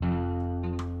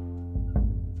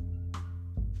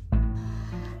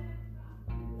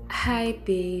Hi,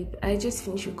 babe. I just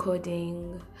finished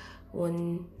recording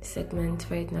one segment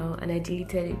right now and I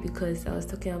deleted it because I was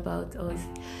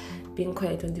being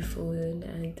quiet on the phone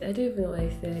and I don't even know what I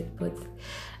said, but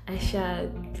I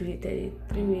deleted it.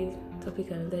 Maybe topic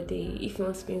another day. If you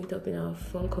want to bring it up in our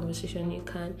phone conversation, you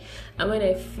can. And when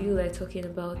I feel like talking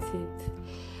about it,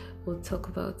 we'll talk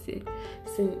about it.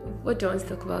 So what do I want to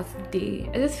talk about today?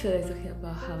 I just feel like talking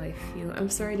about how I feel. I'm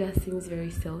sorry that seems very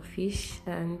selfish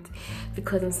and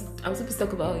because I'm supposed to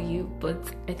talk about you, but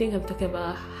I think I'm talking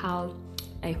about how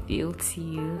I feel to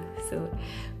you. So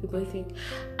we both think.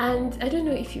 And I don't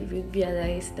know if you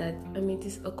realize that I'm in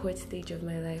this awkward stage of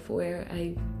my life where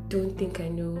I don't think I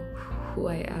know who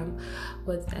I am,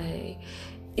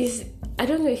 I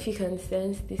don't know if you can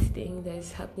sense this thing that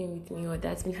is happening with me or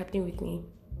that's been happening with me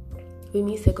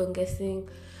second guessing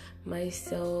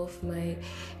myself, my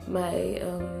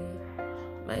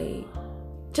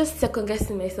just second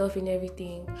guessing myself in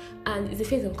everything. And it's a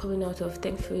phase I'm coming out of,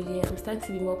 thankfully. I'm starting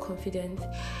to be more confident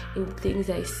in the things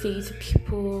I say to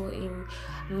people, in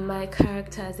my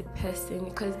character as a person,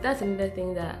 because that's another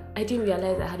thing that I didn't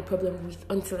realize I had a problem with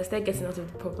until I started getting out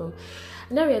of the problem.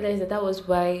 And I realized that was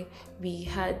why we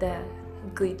had that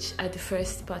glitch at the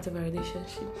first part of our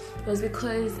relationship. It was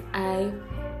because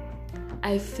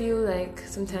I feel like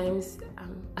sometimes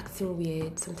I'm acting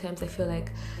weird. Sometimes I feel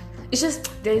like it's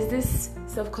just there's this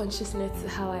self-consciousness to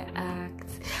how I act.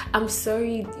 I'm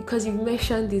sorry because you've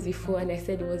mentioned this before and I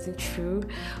said it wasn't true,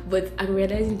 but I'm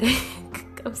realizing that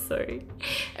I'm sorry.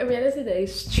 I'm realizing that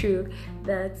it's true,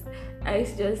 that I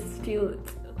just feel,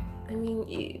 I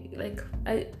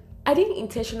didn't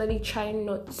intentionally try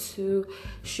not to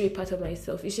show a part of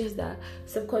myself. It's just that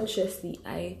subconsciously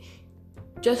I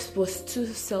just was too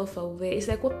self-aware. It's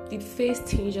like, what did phase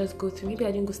teenagers go through? Maybe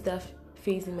I didn't go through that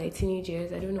phase in my teenage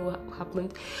years. I don't know what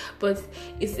happened, but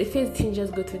it's a phase teenagers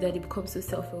go through that they become so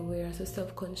self-aware, so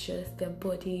self-conscious. Their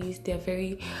bodies, they're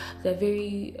very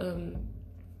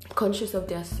conscious of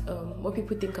their what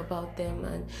people think about them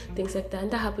and things like that. And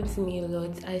that happened to me a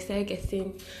lot. I started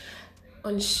getting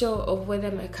unsure of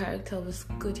whether my character was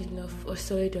good enough or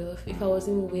solid enough, if I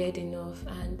wasn't weird enough.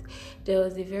 And there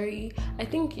was I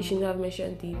think you should not have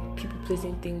mentioned the people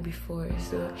pleasing thing before,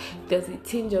 so there's a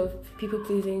tinge of people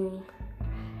pleasing.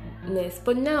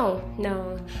 But now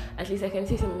at least I can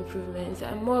see some improvements.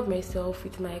 I'm more of myself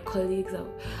with my colleagues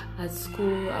at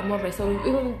school. I'm more of myself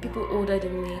even with people older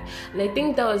than me, and I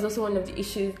think that was also one of the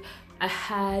issues I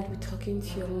had with talking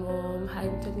to your mom,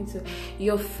 talking to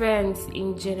your friends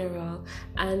in general.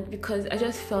 And because I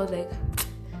just felt like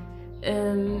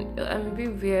I'm a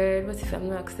bit weird. What if I'm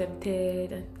not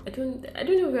accepted? And I don't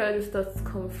know where all these thoughts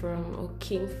come from or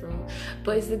came from,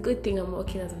 but it's a good thing I'm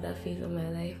walking out of that phase of my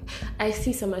life. I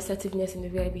see some assertiveness in the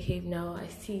way I behave now. I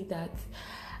see that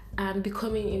I'm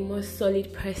becoming a more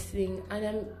solid person, and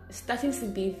I'm starting to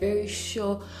be very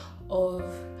sure of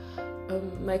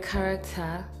my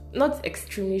character. Not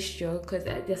extremely sure, because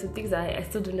there's some things that I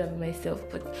still don't know about myself,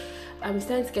 but I'm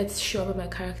starting to get sure about my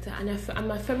character, and I'm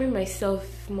affirming myself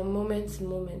from moment to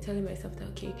moment, telling myself that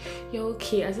okay, you're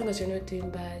okay as long as you're not doing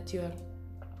bad.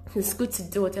 It's good to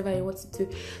do whatever you want to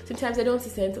do. Sometimes I don't want to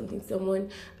send something to someone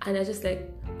and I just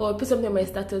or put something on my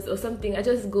status or something, I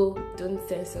just go, don't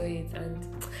censor it,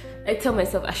 and I tell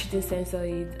myself I shouldn't censor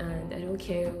it, and I don't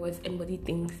care what anybody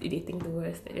thinks. If they think the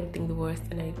worst, I don't think the worst,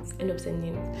 and I end up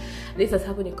sending it. This has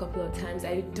happened a couple of times.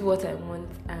 I do what I want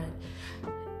and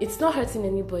it's not hurting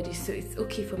anybody, so it's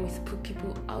okay for me to put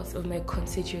people out of my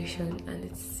consideration, and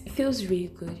it feels really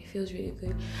good.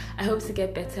 I hope to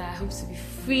get better. I hope to be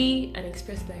free and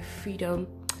express my freedom.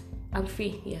 I'm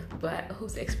free, yeah, but I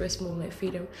hope to express more of my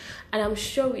freedom, and I'm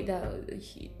sure with that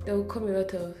there will come a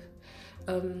lot of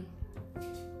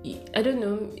I don't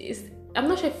know, I'm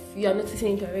not sure if you are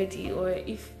noticing it already or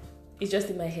if it's just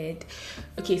in my head.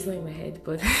 Okay, it's not in my head,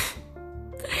 but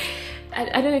I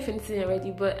don't know if you're seeing it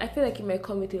already, but I feel like it might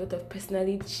come with a lot of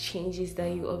personality changes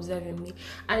that you observe in me.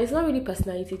 And it's not really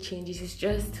personality changes, it's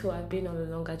just who I've been all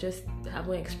along. I just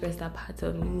haven't expressed that part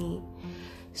of me.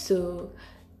 So,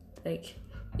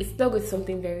 it's not with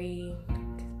something very,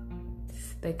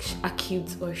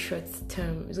 acute or short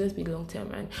term. It's going to be long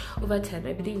term. And over time,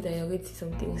 I believe that you're going to see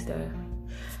some things that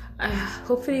are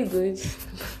hopefully good.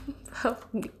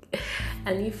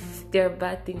 And if there are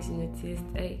bad things you noticed,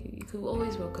 you could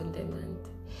always work on them and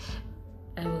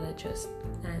I will adjust.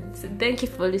 And so thank you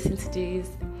for listening to today's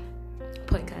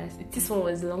podcast. This one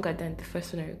was longer than the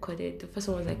first one I recorded. The first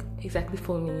one was exactly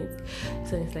 4 minutes,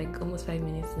 so it's almost 5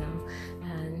 minutes now.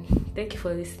 And thank you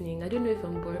for listening. I don't know if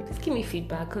I'm bored. Please give me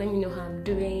feedback. Let me know how I'm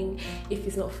doing. If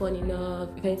it's not fun enough,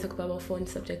 if I need to talk about more fun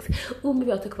subjects.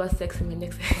 Maybe I'll talk about sex in my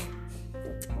next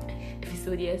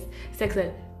episode. Yes, sex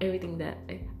and everything that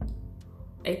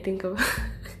I think of.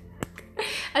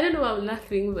 I don't know why I'm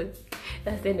laughing, but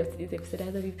that's the end of today's episode. I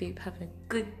love you, babe. Have a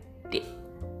good